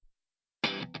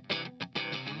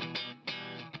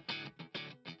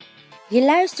Je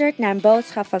luistert naar een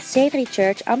boodschap van C3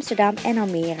 Church Amsterdam en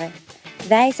Almere.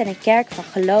 Wij zijn een kerk van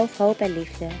geloof, hoop en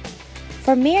liefde.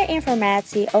 Voor meer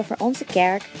informatie over onze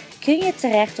kerk kun je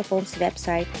terecht op onze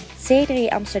website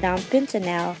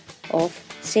c3amsterdam.nl of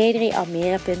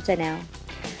c3almere.nl.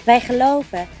 Wij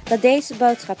geloven dat deze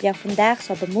boodschap jou vandaag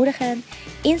zal bemoedigen,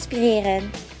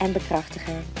 inspireren en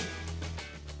bekrachtigen.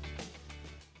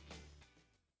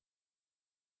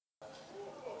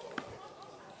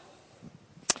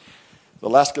 The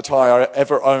last guitar I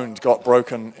ever owned got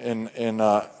broken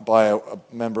by a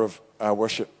member of our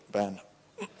worship band.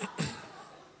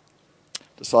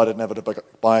 Decided never to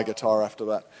buy a guitar after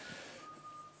that.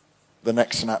 The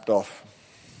neck snapped off.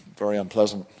 Very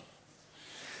unpleasant.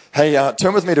 Hey,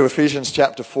 turn with me to Ephesians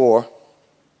chapter 4.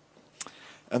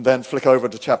 And then flick over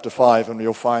to chapter 5 and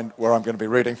you'll find where I'm going to be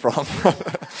reading from.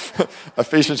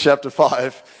 Ephesians chapter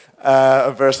 5,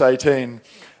 verse 18.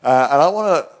 And I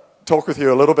want to talk with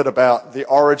you a little bit about the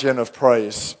origin of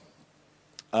praise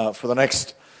for the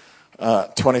next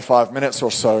 25 minutes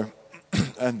or so.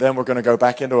 And then we're going to go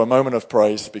back into a moment of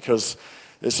praise because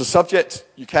it's a subject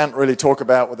you can't really talk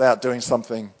about without doing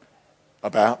something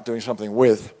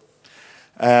with.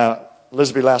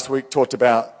 Elizabeth last week talked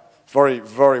about, very,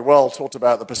 very well talked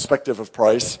about the perspective of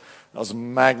praise. That was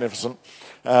magnificent.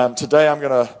 Today I'm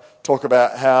going to talk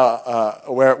about how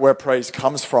where praise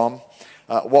comes from,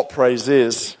 what praise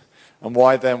is, and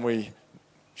why then we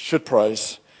should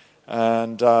praise.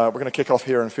 And we're going to kick off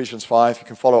here in Ephesians 5. You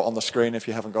can follow it on the screen if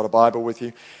you haven't got a Bible with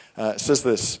you. It says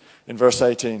this in verse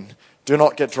 18, "Do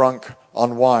not get drunk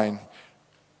on wine,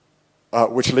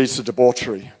 which leads to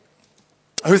debauchery."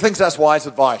 Who thinks that's wise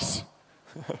advice?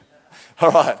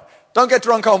 All right. Don't get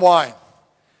drunk on wine.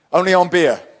 Only on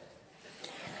beer.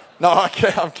 No,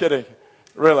 I'm kidding.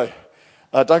 Really.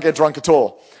 Don't get drunk at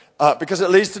all. Because it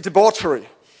leads to debauchery.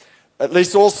 It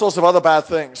leads to all sorts of other bad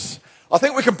things. I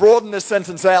think we can broaden this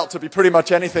sentence out to be pretty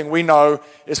much anything we know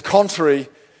is contrary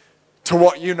to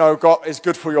what you know God is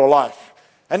good for your life.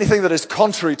 Anything that is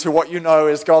contrary to what you know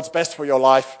is God's best for your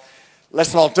life,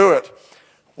 let's not do it.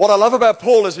 What I love about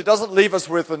Paul is he doesn't leave us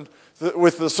with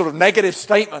the sort of negative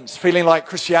statements, feeling like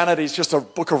Christianity is just a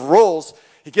book of rules.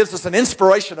 He gives us an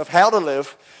inspiration of how to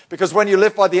live, because when you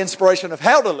live by the inspiration of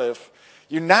how to live,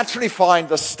 you naturally find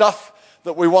the stuff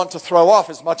that we want to throw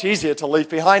off is much easier to leave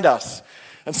behind us.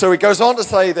 And so he goes on to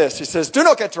say this. He says, "Do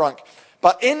not get drunk,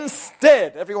 but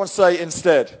instead," everyone say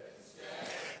instead.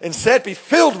 Instead, be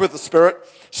filled with the Spirit,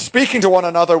 speaking to one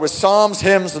another with psalms,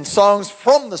 hymns, and songs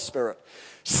from the Spirit.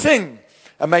 Sing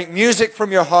and make music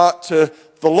from your heart to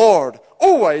the Lord,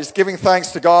 always giving thanks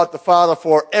to God the Father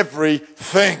for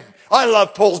everything. I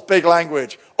love Paul's big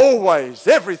language. Always,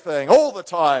 everything, all the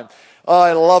time.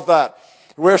 I love that.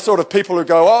 We're sort of people who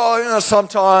go,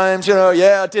 sometimes,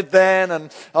 I did then,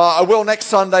 and I will next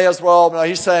Sunday as well. No,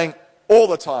 he's saying all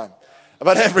the time,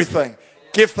 about everything.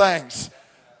 Give thanks.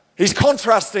 He's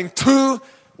contrasting two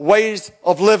ways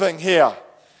of living here.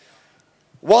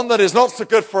 One that is not so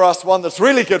good for us, one that's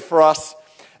really good for us.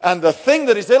 And the thing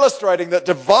that he's illustrating that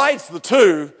divides the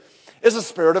two is a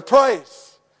spirit of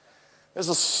praise.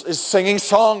 Is singing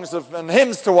songs and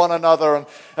hymns to one another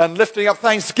and lifting up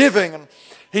thanksgiving. And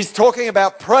he's talking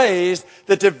about praise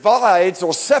that divides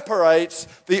or separates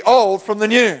the old from the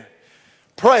new.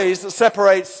 Praise that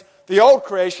separates the old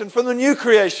creation from the new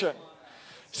creation.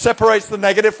 Separates the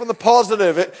negative from the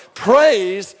positive.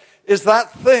 Praise is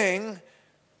that thing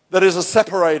that is a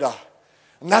separator.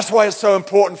 And that's why it's so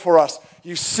important for us.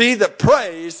 You see that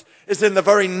praise is in the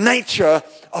very nature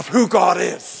of who God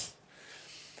is.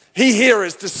 He here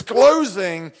is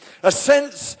disclosing a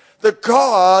sense that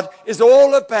God is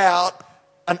all about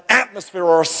an atmosphere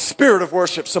or a spirit of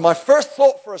worship. So my first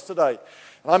thought for us today,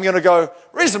 and I'm going to go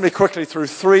reasonably quickly through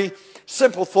three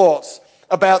simple thoughts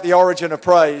about the origin of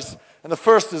praise. And the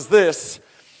first is this.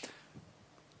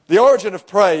 The origin of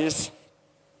praise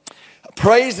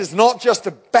is not just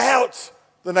about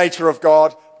the nature of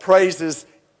God. Praise is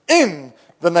in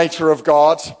the nature of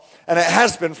God, and it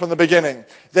has been from the beginning.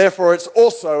 Therefore, it's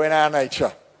also in our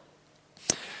nature.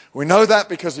 We know that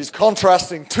because he's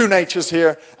contrasting two natures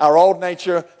here, our old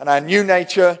nature and our new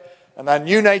nature. And our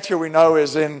new nature we know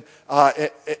is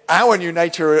our new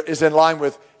nature is in line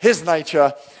with his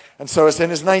nature, and so it's in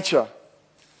his nature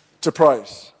to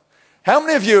praise. How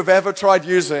many of you have ever tried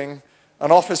using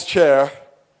an office chair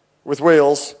with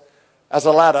wheels as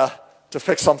a ladder to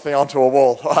fix something onto a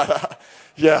wall?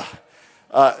 Yeah.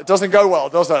 It doesn't go well,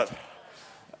 does it?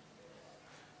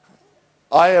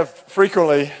 I have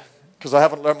frequently, because I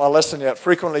haven't learnt my lesson yet,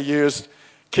 frequently used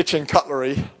kitchen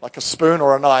cutlery, like a spoon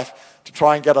or a knife, to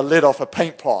try and get a lid off a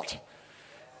paint pot.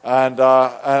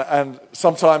 And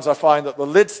sometimes I find that the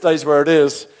lid stays where it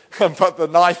is, but the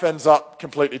knife ends up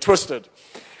completely twisted.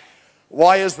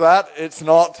 Why is that? It's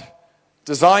not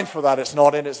designed for that. It's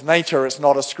not in its nature. It's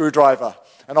not a screwdriver.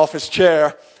 An office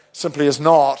chair simply is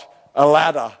not a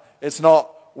ladder. It's not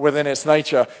within its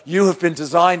nature. You have been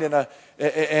designed in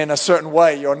a certain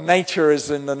way. Your nature is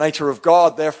in the nature of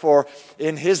God. Therefore,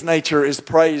 in His nature is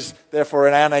praise. Therefore,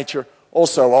 in our nature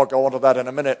also, I'll go on to that in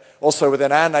a minute, also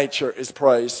within our nature is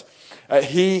praise.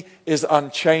 He is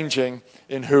unchanging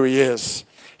in who He is.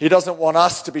 He doesn't want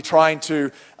us to be trying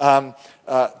to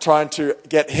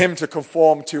get Him to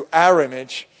conform to our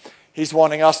image. He's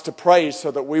wanting us to praise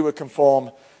so that we would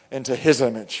conform into His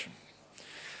image.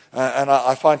 And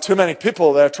I find too many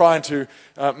people, they're trying to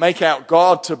make out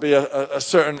God to be a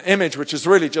certain image, which is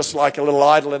really just like a little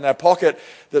idol in their pocket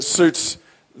that suits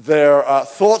their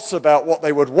thoughts about what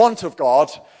they would want of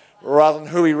God rather than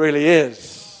who He really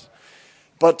is.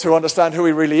 But to understand who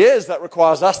He really is, that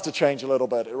requires us to change a little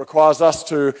bit. It requires us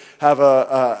to have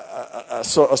a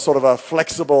sort of a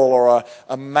flexible or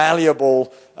a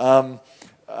malleable,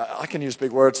 I can use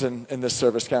big words in this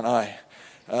service, can't I?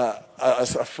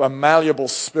 A malleable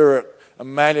spirit, a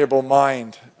malleable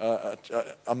mind, a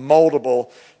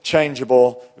moldable,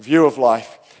 changeable view of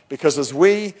life. Because as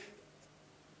we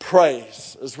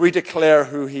praise, as we declare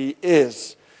who He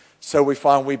is, so we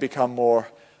find we become more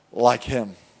like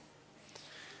Him.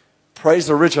 Praise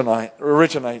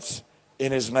originates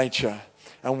in His nature,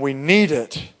 and we need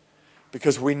it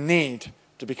because we need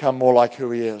to become more like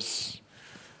who He is.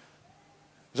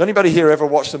 Has anybody here ever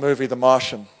watched the movie The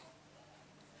Martian?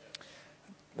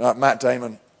 Matt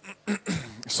Damon.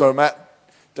 So Matt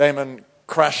Damon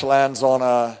crash lands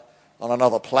on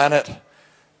another planet,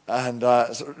 and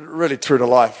it's really true to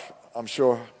life, I'm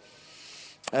sure.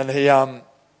 And he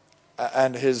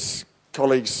and his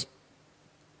colleagues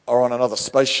are on another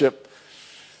spaceship,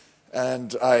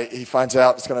 and he finds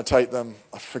out it's going to take them,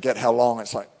 I forget how long,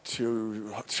 it's like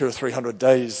 200 or 300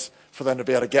 days for them to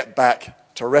be able to get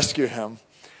back to rescue him.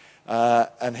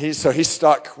 And he's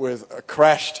stuck with a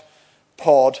crashed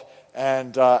pod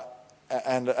and a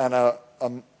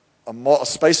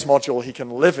space module he can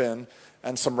live in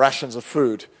and some rations of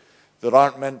food that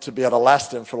aren't meant to be able to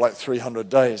last him for like 300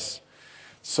 days.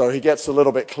 So he gets a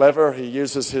little bit clever. He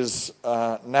uses his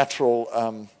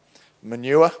natural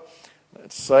manure,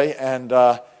 let's say, and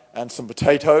some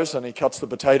potatoes, and he cuts the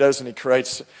potatoes and he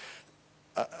creates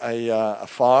a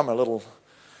farm, a little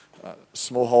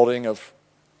small holding of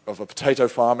a potato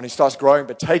farm, and he starts growing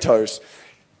potatoes.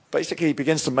 Basically, he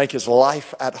begins to make his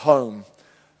life at home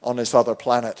on this other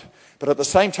planet. But at the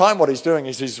same time, what he's doing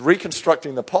is he's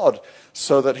reconstructing the pod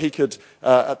so that he could,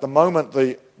 at the moment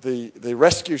the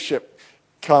rescue ship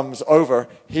comes over,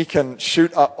 he can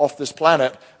shoot up off this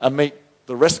planet and meet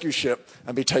the rescue ship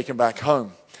and be taken back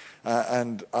home.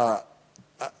 And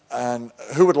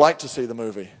who would like to see the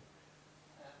movie?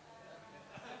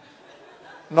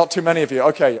 Not too many of you.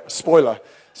 Okay, spoiler.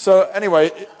 So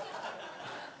anyway,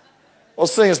 well,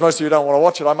 seeing as most of you don't want to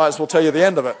watch it, I might as well tell you the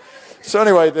end of it. So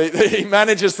anyway, he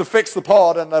manages to fix the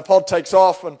pod, and the pod takes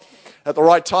off, and at the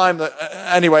right time,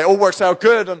 anyway, it all works out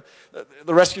good, and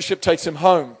the rescue ship takes him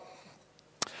home.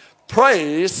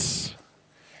 Praise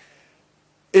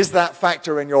is that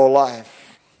factor in your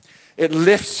life. It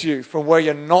lifts you from where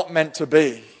you're not meant to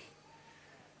be,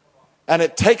 and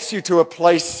it takes you to a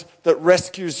place that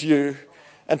rescues you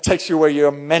and takes you where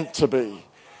you're meant to be.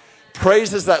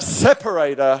 Praise is that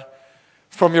separator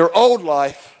from your old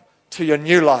life to your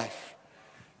new life.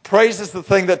 Praise is the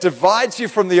thing that divides you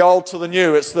from the old to the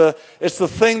new. It's the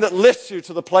thing that lifts you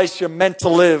to the place you're meant to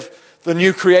live, the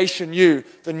new creation you,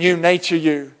 the new nature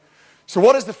you. So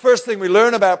what is the first thing we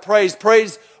learn about praise?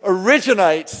 Praise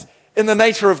originates in the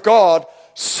nature of God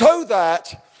so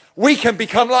that we can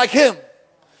become like Him.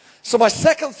 So my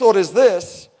second thought is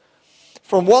this.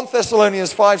 From 1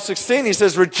 Thessalonians 5:16, he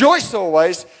says, "Rejoice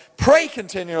always, pray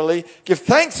continually, give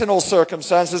thanks in all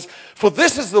circumstances, for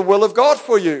this is the will of God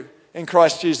for you in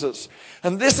Christ Jesus."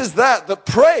 And this is that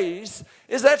praise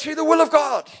is actually the will of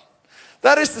God.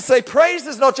 That is to say, praise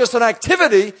is not just an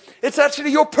activity, it's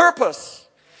actually your purpose.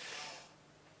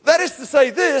 That is to say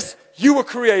this, you were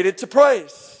created to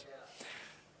praise.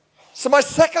 So my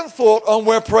second thought on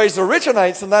where praise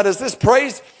originates, and that is this,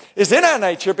 praise is in our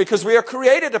nature because we are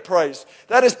created to praise.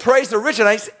 That is, praise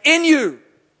originates in you.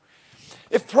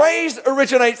 If praise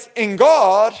originates in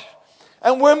God,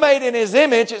 and we're made in His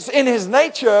image, it's in His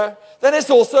nature, then it's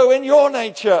also in your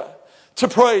nature to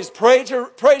praise.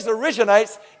 Praise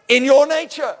originates in your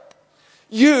nature.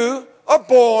 You are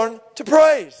born to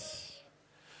praise.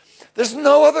 There's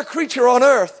no other creature on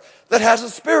earth that has a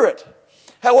spirit.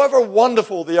 However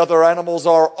wonderful the other animals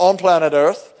are on planet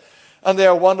Earth, and they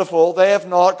are wonderful, they have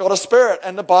not got a spirit.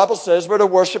 And the Bible says we're to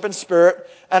worship in spirit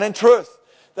and in truth.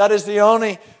 That is the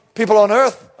only people on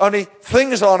earth, only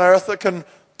things on earth that can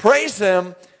praise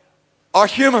Him are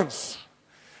humans.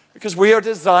 Because we are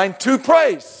designed to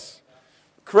praise.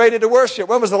 Created to worship.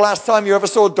 When was the last time you ever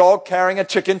saw a dog carrying a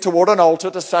chicken toward an altar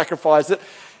to sacrifice it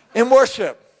in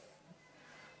worship?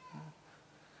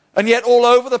 And yet all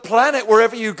over the planet,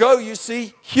 wherever you go, you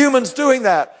see humans doing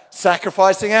that.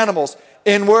 Sacrificing animals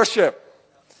in worship.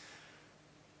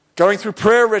 Going through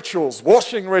prayer rituals,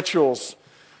 washing rituals,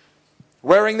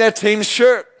 wearing their team's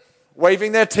shirt,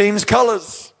 waving their team's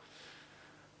colors,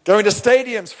 going to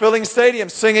stadiums, filling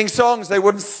stadiums, singing songs they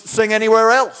wouldn't sing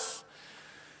anywhere else.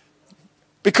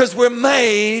 Because we're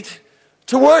made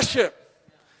to worship.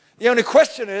 The only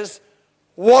question is,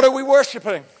 what are we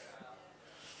worshiping?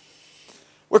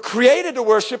 We're created to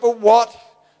worship, but what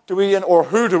do we, or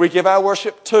who do we give our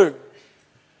worship to?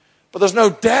 But there's no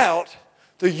doubt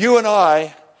that you and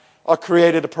I are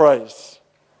created to praise.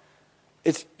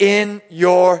 It's in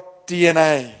your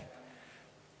DNA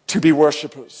to be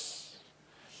worshipers.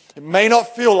 It may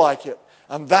not feel like it,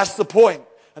 and that's the point.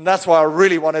 And that's why I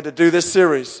really wanted to do this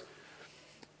series.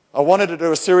 I wanted to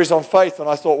do a series on faith, and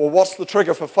I thought, well, what's the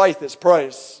trigger for faith? It's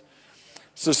praise.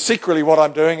 So secretly what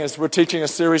I'm doing is we're teaching a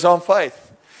series on faith.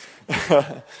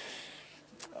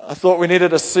 I thought we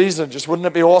needed a season. Just wouldn't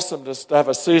it be awesome just to have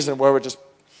a season where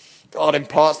God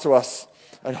imparts to us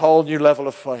a whole new level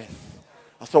of faith.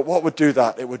 I thought, what would do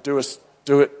that? It would do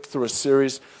it through a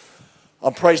series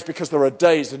on praise, because there are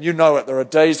days, and you know it, there are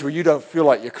days where you don't feel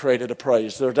like you're created to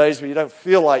praise. There are days where you don't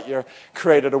feel like you're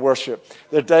created to worship.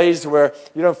 There are days where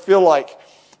you don't feel like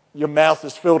your mouth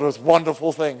is filled with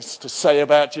wonderful things to say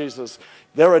about Jesus.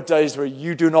 There are days where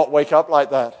you do not wake up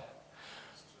like that.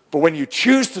 But when you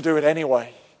choose to do it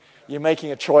anyway, you're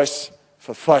making a choice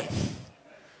for faith,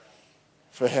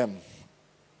 for Him.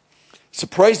 So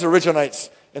praise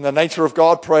originates in the nature of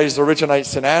God. Praise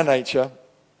originates in our nature.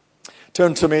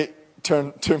 Turn to me.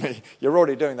 You're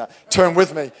already doing that. Turn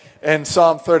with me in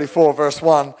Psalm 34, verse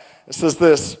 1. It says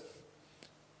this: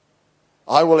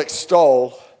 I will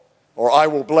extol, or I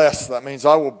will bless. That means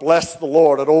I will bless the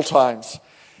Lord at all times.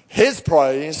 His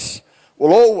praise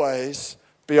will always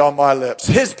be on my lips.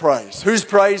 His praise. Whose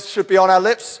praise should be on our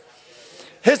lips?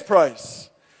 His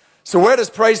praise. So where does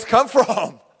praise come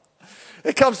from?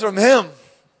 It comes from Him.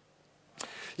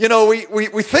 You know,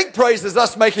 we think praise is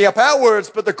us making up our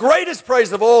words, but the greatest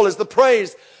praise of all is the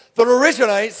praise that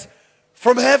originates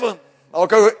from heaven. I'll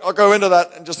go into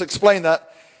that and just explain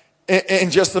that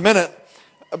in just a minute.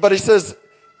 But He says,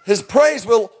 His praise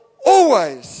will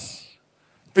always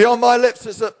be on my lips.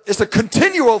 It's a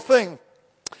continual thing.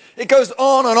 It goes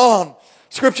on and on.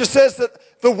 Scripture says that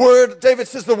the word, David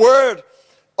says the word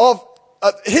of,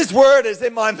 His word is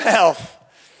in my mouth.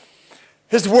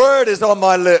 His word is on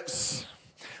my lips.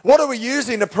 What are we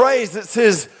using to praise? It's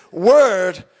His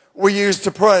word we use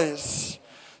to praise.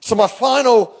 So my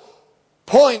final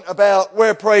point about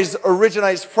where praise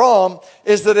originates from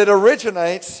is that it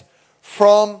originates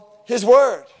from His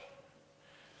word.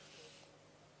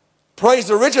 Praise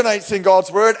originates in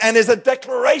God's word and is a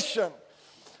declaration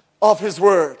of His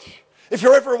word. If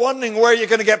you're ever wondering where you're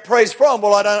going to get praise from,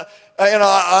 well,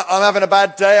 I'm having a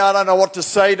bad day, I don't know what to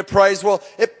say to praise. Well,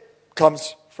 it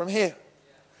comes from here.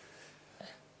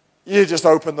 You just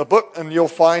open the book and you'll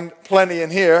find plenty in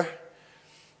here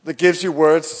that gives you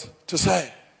words to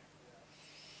say.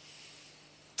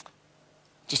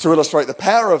 Just to illustrate the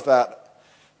power of that,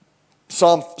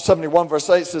 Psalm 71 verse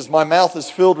 8 says, my mouth is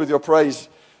filled with your praise.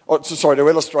 To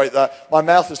illustrate that, my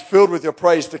mouth is filled with your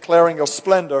praise, declaring your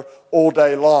splendor all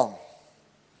day long.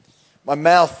 My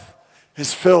mouth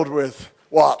is filled with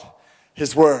what?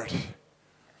 His word.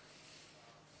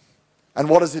 And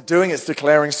what is it doing? It's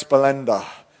declaring splendor.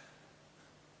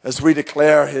 As we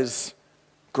declare His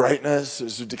greatness,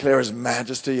 as we declare His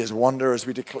majesty, His wonder, as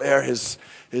we declare His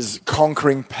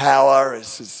conquering power,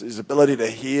 His ability to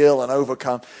heal and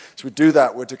overcome, as we do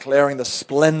that, we're declaring the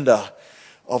splendor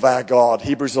of our God.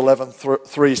 Hebrews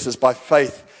 11:3 says, by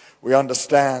faith we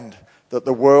understand that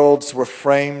the worlds were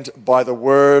framed by the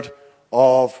word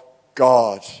of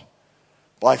God.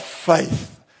 By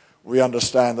faith we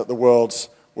understand that the worlds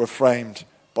were framed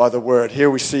by the word. Here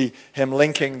we see him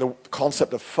linking the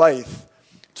concept of faith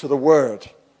to the word.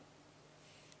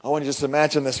 I want you to just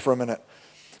imagine this for a minute.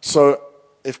 So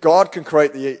if God can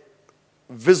create the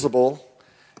visible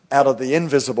out of the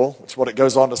invisible, which is what it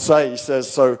goes on to say. He says,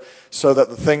 so that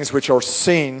the things which are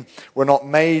seen were not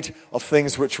made of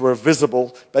things which were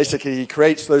visible. Basically, He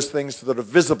creates those things that are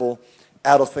visible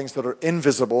out of things that are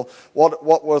invisible.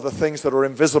 What were the things that are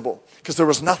invisible? Because there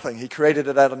was nothing. He created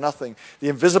it out of nothing. The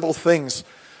invisible things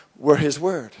were his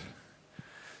word.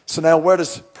 So now where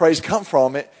does praise come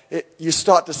from? You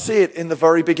start to see it in the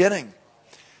very beginning.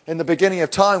 In the beginning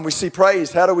of time, we see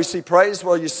praise. How do we see praise?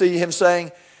 Well, you see him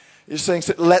saying,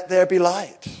 let there be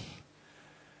light.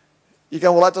 You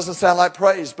go, well, that doesn't sound like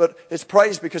praise, but it's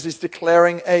praise because he's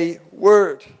declaring a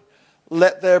word.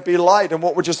 Let there be light. And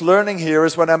what we're just learning here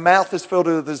is when our mouth is filled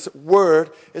with his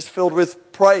word, it's filled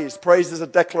with praise. Praise is a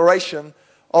declaration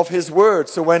of his word.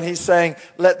 So when he's saying,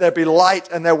 let there be light,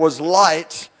 and there was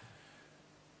light,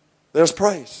 there's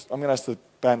praise. I'm going to ask the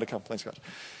band to come. Thanks, guys.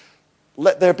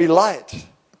 Let there be light.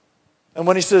 And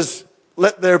when he says,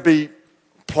 let there be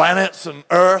planets and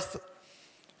earth,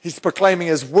 he's proclaiming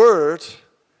his word,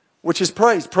 which is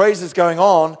praise. Praise is going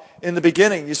on in the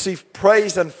beginning. You see,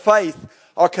 praise and faith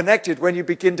are connected. When you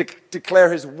begin to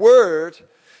declare his word,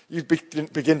 you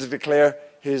begin to declare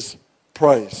his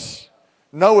praise.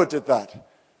 Noah did that.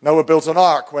 Noah built an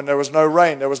ark when there was no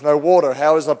rain, there was no water.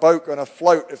 How is a boat going to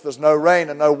float if there's no rain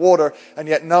and no water? And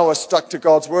yet Noah stuck to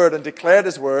God's word and declared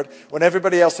his word. When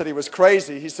everybody else said he was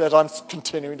crazy, he said, I'm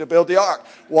continuing to build the ark.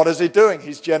 What is he doing?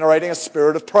 He's generating a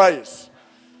spirit of praise.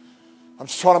 I'm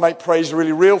just trying to make praise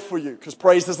really real for you, because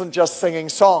praise isn't just singing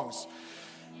songs.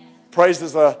 Praise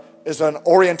is an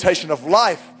orientation of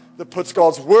life that puts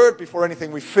God's word before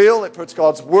anything we feel. It puts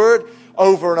God's word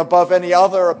over and above any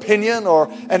other opinion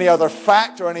or any other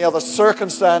fact or any other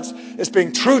circumstance. It's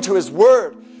being true to his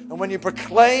word. And when you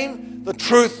proclaim the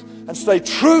truth and stay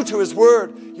true to his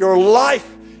word, your life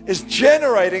is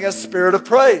generating a spirit of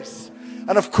praise.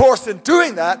 And of course, in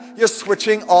doing that, you're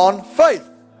switching on faith,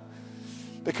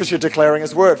 because you're declaring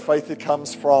his word. Faith that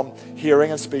comes from hearing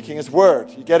and speaking his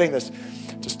word. You getting this?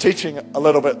 Just teaching a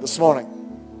little bit this morning,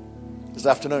 this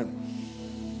afternoon.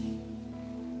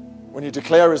 When you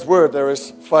declare his word, there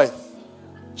is faith.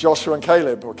 Joshua and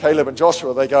Caleb, or Caleb and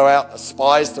Joshua, they go out as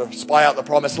spies to spy out the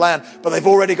promised land, but they've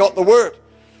already got the word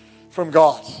from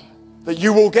God that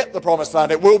you will get the promised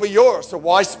land. It will be yours. So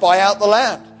why spy out the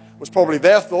land? Was probably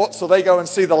their thought. So they go and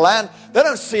see the land. They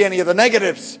don't see any of the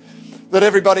negatives that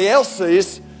everybody else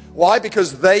sees. Why?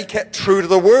 Because they kept true to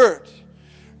the word.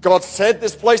 God said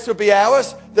this place would be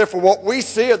ours. Therefore, what we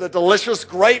see are the delicious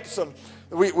grapes, and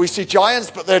we see giants,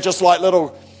 but they're just like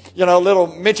little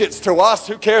midgets to us.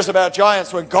 Who cares about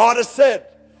giants when God has said?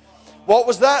 What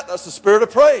was that? That's the spirit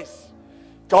of praise.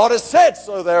 God has said,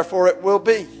 so therefore it will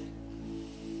be.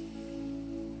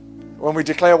 When we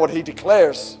declare what he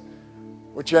declares,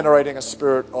 we're generating a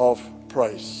spirit of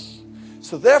praise.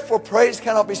 So therefore, praise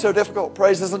cannot be so difficult.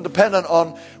 Praise isn't dependent on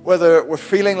whether we're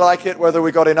feeling like it, whether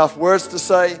we got enough words to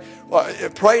say. Well,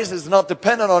 praise is not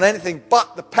dependent on anything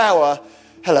but the power,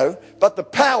 but the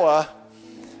power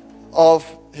of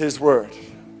his word.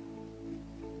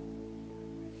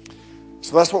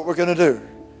 So that's what we're going to do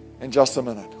in just a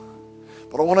minute.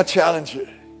 But I want to challenge you.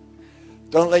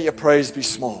 Don't let your praise be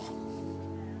small.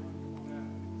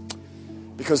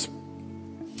 Because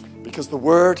the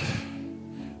word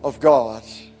of God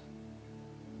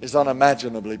is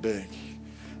unimaginably big.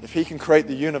 If he can create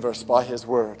the universe by his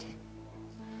word,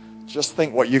 just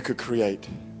think what you could create.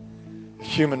 A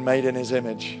human made in his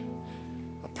image.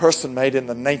 A person made in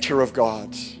the nature of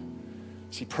God.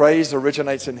 See, praise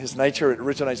originates in his nature. It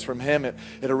originates from him. It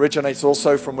originates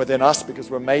also from within us, because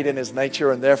we're made in his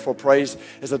nature, and therefore praise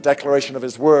is a declaration of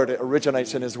his word. It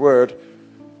originates in his word.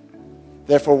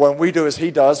 Therefore, when we do as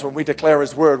he does, when we declare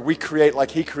his word, we create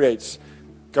like he creates.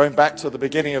 Going back to the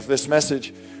beginning of this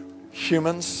message,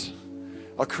 humans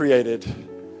are created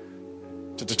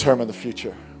to determine the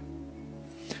future.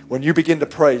 When you begin to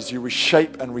praise, you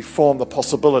reshape and reform the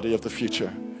possibility of the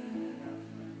future.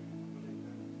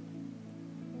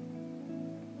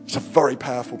 It's a very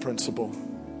powerful principle.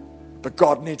 But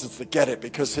God needs us to get it,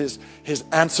 because his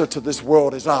answer to this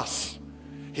world is us.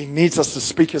 He needs us to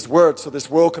speak his word so this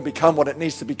world can become what it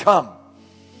needs to become.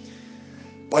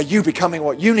 By you becoming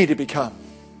what you need to become.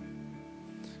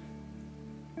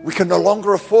 We can no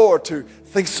longer afford to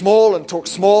think small and talk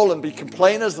small and be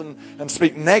complainers and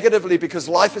speak negatively, because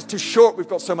life is too short. We've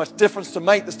got so much difference to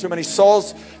make. There's too many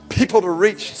souls, people to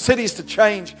reach, cities to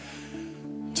change,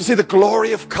 to see the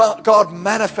glory of God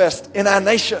manifest in our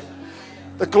nation.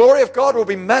 The glory of God will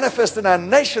be manifest in our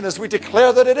nation as we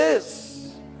declare that it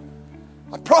is.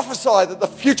 I prophesy that the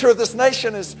future of this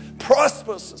nation is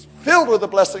prosperous, is filled with the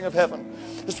blessing of heaven,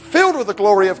 is filled with the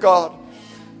glory of God.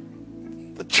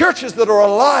 The churches that are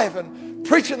alive and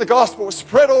preaching the gospel will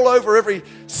spread all over every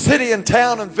city and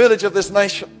town and village of this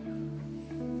nation.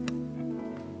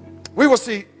 We will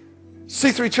see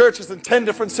C3 churches in 10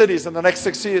 different cities in the next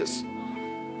 6 years.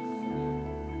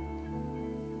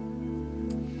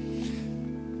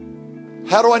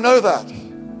 How do I know that?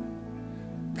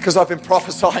 Because I've been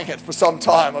prophesying it for some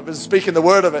time. I've been speaking the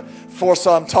word of it for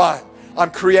some time.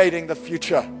 I'm creating the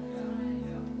future.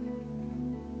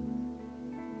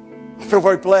 I feel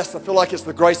very blessed. I feel like it's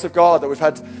the grace of God that we've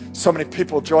had so many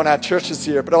people join our churches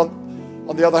here. But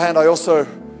on the other hand, I also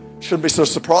shouldn't be so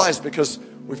surprised because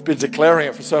we've been declaring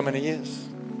it for so many years.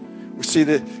 We see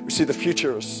the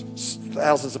future as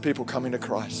thousands of people coming to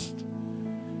Christ.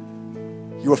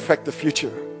 You affect the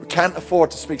future. We can't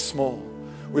afford to speak small.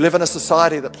 We live in a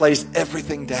society that plays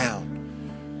everything down.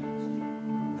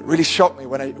 It really shocked me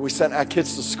when we sent our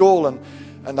kids to school and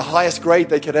the highest grade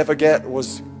they could ever get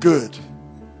was good.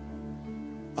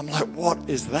 I'm like, what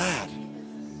is that?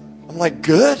 I'm like,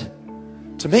 good?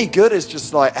 To me, good is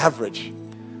just like average.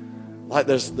 Like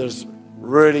there's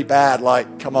really bad,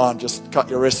 like, come on, just cut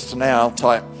your wrists now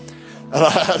type. And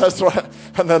that's right.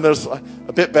 And then there's a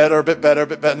bit better, a bit better, a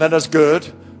bit better. And then there's good.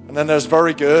 And then there's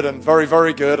very good and very,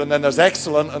 very good. And then there's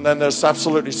excellent. And then there's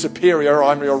absolutely superior.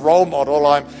 I'm your role model.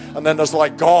 And then there's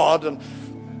like God. And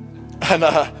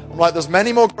I'm like, there's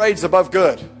many more grades above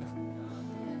good.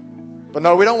 But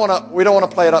no, we don't want to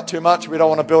play it up too much. We don't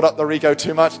want to build up their ego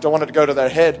too much. Don't want it to go to their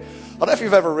head. I don't know if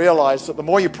you've ever realized that the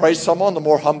more you praise someone, the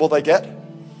more humble they get.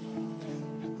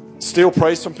 Steal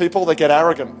praise from people, they get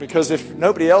arrogant. Because if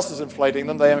nobody else is inflating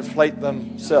them, they inflate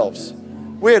themselves.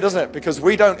 Weird, isn't it? Because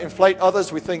we don't inflate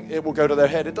others, we think it will go to their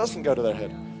head. It doesn't go to their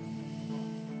head.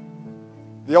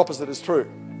 The opposite is true.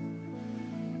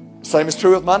 Same is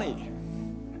true with money.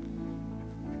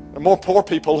 There are more poor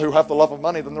people who have the love of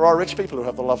money than there are rich people who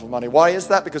have the love of money. Why is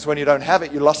that? Because when you don't have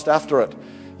it, you lust after it.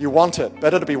 You want it.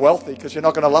 Better to be wealthy because you're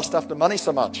not going to lust after money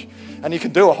so much. And you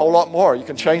can do a whole lot more. You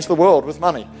can change the world with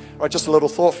money. Right? Just a little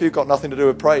thought for you, got nothing to do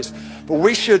with praise. But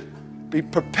we should be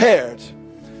prepared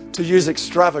to use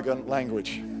extravagant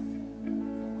language.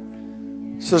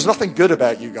 So there's nothing good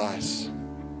about you guys.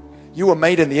 You were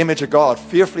made in the image of God,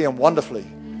 fearfully and wonderfully.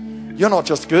 You're not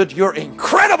just good, you're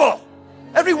incredible.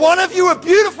 Every one of you are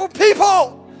beautiful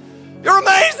people. You're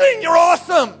amazing, you're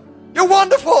awesome, you're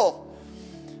wonderful.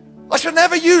 I should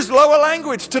never use lower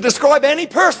language to describe any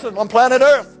person on planet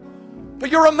Earth. But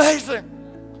you're amazing.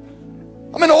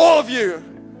 I'm in awe of you.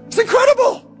 It's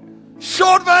incredible.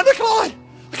 Sean Van der Kleij.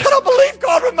 I cannot believe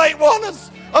God would make one as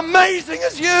amazing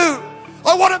as you.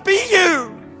 I want to be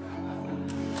you.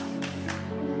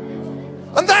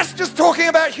 And that's just talking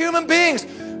about human beings.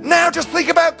 Now just think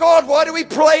about God. Why do we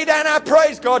play down our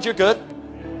praise? God, you're good.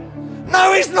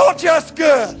 No, he's not just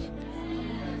good.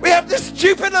 We have this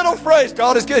stupid little phrase,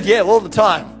 God is good. Yeah, all the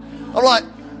time. I'm like,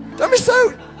 don't be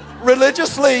so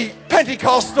religiously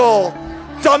Pentecostal,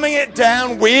 dumbing it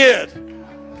down weird.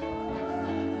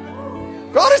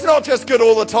 God is not just good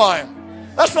all the time.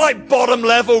 That's like bottom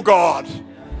level God.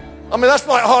 I mean, that's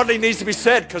like hardly needs to be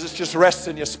said because it just rests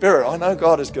in your spirit. I know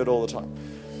God is good all the time.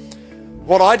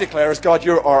 What I declare is, God,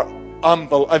 you are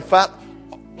unbelievable. In fact,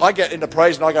 I get into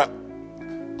praise and I go,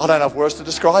 I don't have words to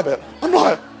describe it. I'm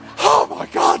like, oh my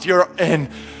God, you're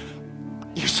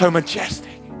so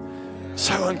majestic.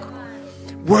 So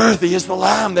worthy is the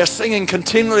Lamb. They're singing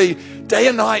continually, day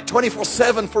and night,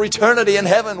 24/7 for eternity in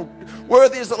heaven.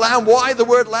 Worthy is the Lamb. Why the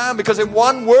word Lamb? Because in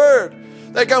one word,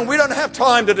 they're going, we don't have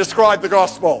time to describe the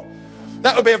gospel.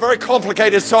 That would be a very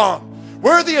complicated song.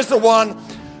 Worthy is the one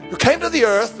who came to the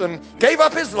earth and gave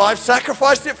up his life,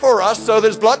 sacrificed it for us so that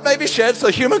his blood may be shed so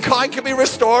humankind can be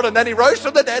restored, and then he rose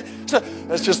from the dead. So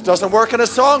it just doesn't work in a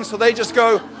song. So they just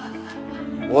go,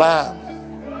 Lamb.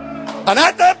 And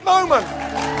at that moment,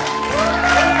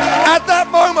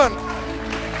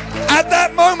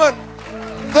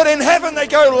 that in heaven they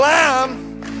go,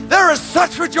 Lamb, there is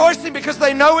such rejoicing because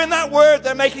they know in that word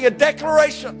they're making a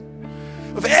declaration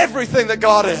of everything that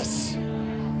God is.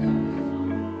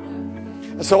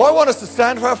 And so I want us to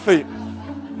stand to our feet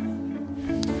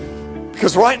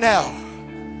because right now,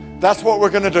 that's what we're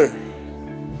going to do.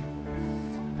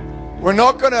 We're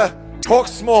not going to talk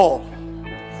small.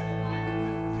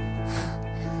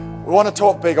 We want to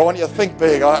talk big. I want you to think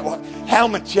big. How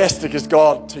majestic is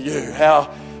God to you? How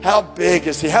big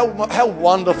is he? How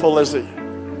wonderful is he?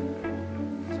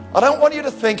 I don't want you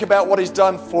to think about what he's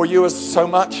done for you as so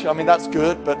much. I mean, that's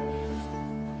good, but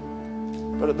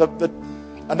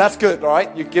and that's good, all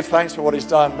right? You give thanks for what he's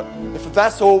done. But if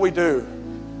that's all we do,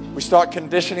 we start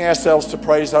conditioning ourselves to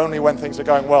praise only when things are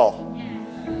going well.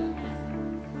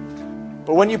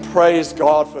 But when you praise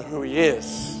God for who he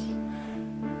is,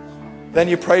 then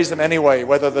you praise him anyway,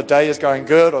 whether the day is going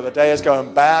good or the day is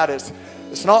going bad. It's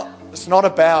not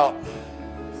about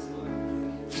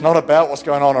what's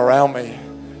going on around me.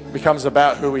 It becomes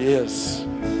about who he is.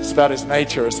 It's about his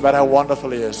nature. It's about how wonderful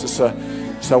he is. It's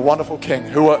a wonderful king.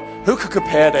 Who could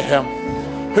compare to him?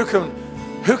 Who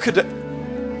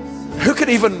could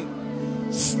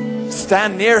even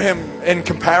stand near him in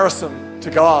comparison to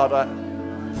God?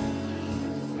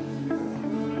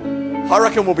 I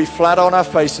reckon we'll be flat on our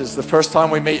faces the first time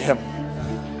we meet him,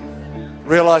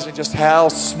 realizing just how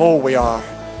small we are,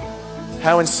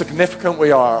 how insignificant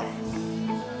we are,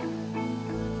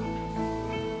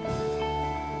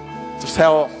 just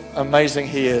how amazing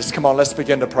he is. Come on, let's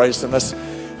begin to praise him. Let's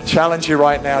challenge you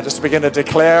right now just to begin to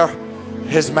declare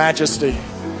his majesty.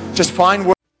 Just find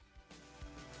words.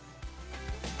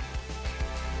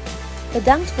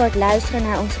 Bedankt voor het luisteren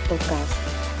naar onze podcast.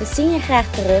 We zien je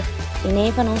graag terug in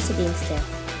een van onze diensten.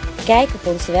 Kijk op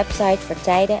onze website voor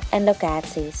tijden en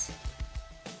locaties.